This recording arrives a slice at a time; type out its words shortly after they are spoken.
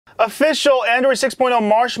Official Android 6.0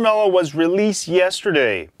 Marshmallow was released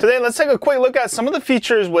yesterday. Today, let's take a quick look at some of the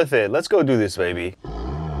features with it. Let's go do this, baby.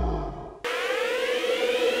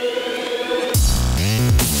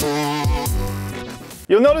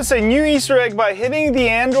 You'll notice a new Easter egg by hitting the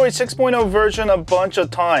Android 6.0 version a bunch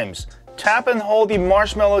of times. Tap and hold the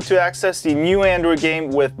marshmallow to access the new Android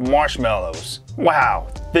game with marshmallows. Wow,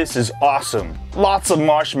 this is awesome. Lots of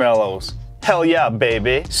marshmallows. Hell yeah,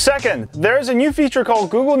 baby. Second, there's a new feature called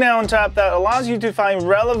Google Now on Tap that allows you to find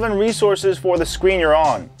relevant resources for the screen you're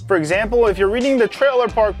on. For example, if you're reading the Trailer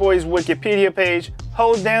Park Boys Wikipedia page,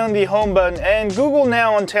 hold down the home button and Google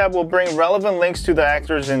Now on Tap will bring relevant links to the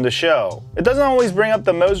actors in the show. It doesn't always bring up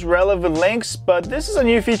the most relevant links, but this is a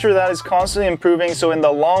new feature that is constantly improving, so in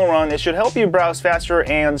the long run, it should help you browse faster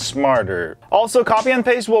and smarter. Also, copy and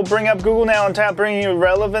paste will bring up Google Now on Tap, bringing you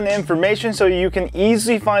relevant information so you can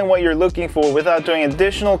easily find what you're looking for without doing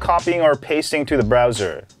additional copying or pasting to the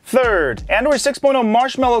browser. Third, Android 6.0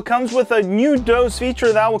 Marshmallow comes with a new dose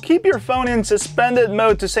feature that will keep your phone in suspended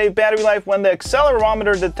mode to save battery life when the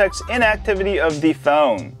accelerometer detects inactivity of the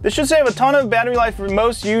phone. This should save a ton of battery life for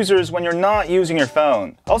most users when you're not using your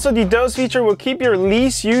phone. Also, the dose feature will keep your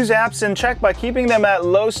least used apps in check by keeping them at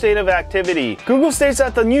low state of activity. Google states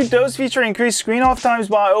that the new dose feature increased screen off times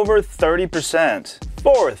by over 30%.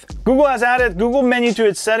 Fourth, Google has added Google Menu to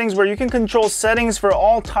its settings where you can control settings for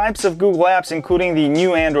all types of Google apps, including the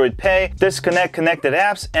new Android Pay, disconnect connected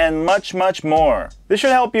apps, and much more. This should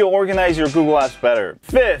help you organize your Google apps better.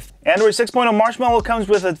 Fifth, Android 6.0 Marshmallow comes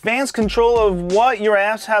with advanced control of what your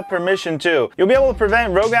apps have permission to. You'll be able to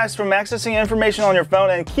prevent rogue apps from accessing information on your phone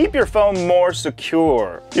and keep your phone more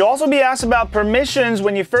secure. You'll also be asked about permissions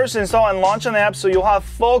when you first install and launch an app, so you'll have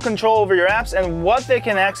full control over your apps and what they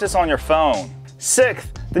can access on your phone.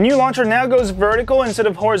 Sixth, the new launcher now goes vertical instead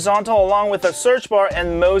of horizontal, along with a search bar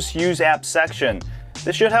and most used apps section.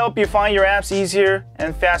 This should help you find your apps easier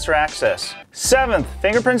and faster access. Seventh,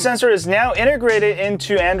 Fingerprint Sensor is now integrated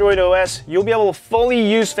into Android OS. You'll be able to fully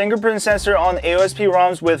use Fingerprint Sensor on AOSP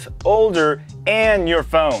ROMs with older and newer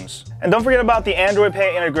phones. And don't forget about the Android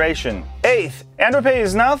Pay integration. Eighth, Android Pay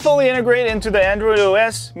is now fully integrated into the Android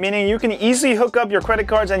OS, meaning you can easily hook up your credit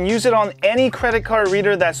cards and use it on any credit card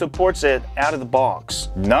reader that supports it out of the box.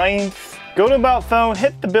 Ninth, go to About Phone,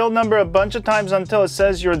 hit the build number a bunch of times until it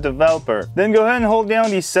says you're a developer. Then go ahead and hold down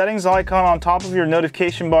the settings icon on top of your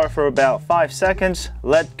notification bar for about 5 seconds.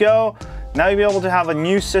 Let go. Now you'll be able to have a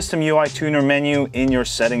new System UI Tuner menu in your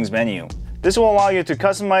settings menu. This will allow you to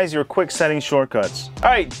customize your quick settings shortcuts.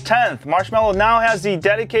 Alright, 10th, Marshmallow now has the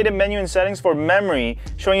dedicated menu and settings for memory,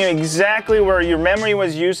 showing you exactly where your memory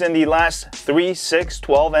was used in the last 3, 6,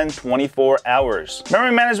 12, and 24 hours.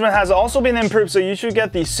 Memory management has also been improved, so you should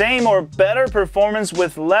get the same or better performance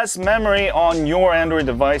with less memory on your Android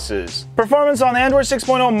devices. Performance on Android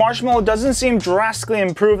 6.0 Marshmallow doesn't seem drastically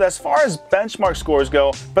improved as far as benchmark scores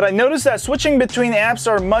go, but I noticed that switching between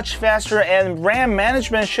apps are much faster and RAM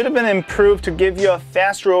management should have been improved to give you a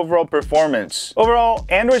faster overall performance. Overall,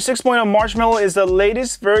 Android 6.0 Marshmallow is the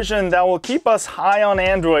latest version that will keep us high on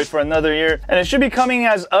Android for another year, and it should be coming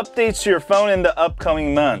as updates to your phone in the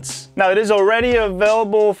upcoming months. Now, it is already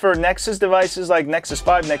available for Nexus devices like Nexus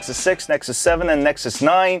 5, Nexus 6, Nexus 7, and Nexus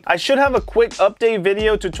 9. I should have a quick update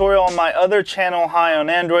video tutorial on my other channel, High on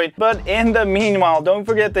Android, but in the meanwhile, don't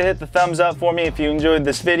forget to hit the thumbs up for me if you enjoyed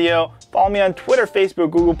this video. Follow me on Twitter,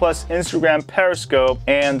 Facebook, Google+, Instagram, Periscope,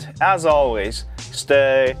 and as always,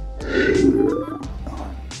 stay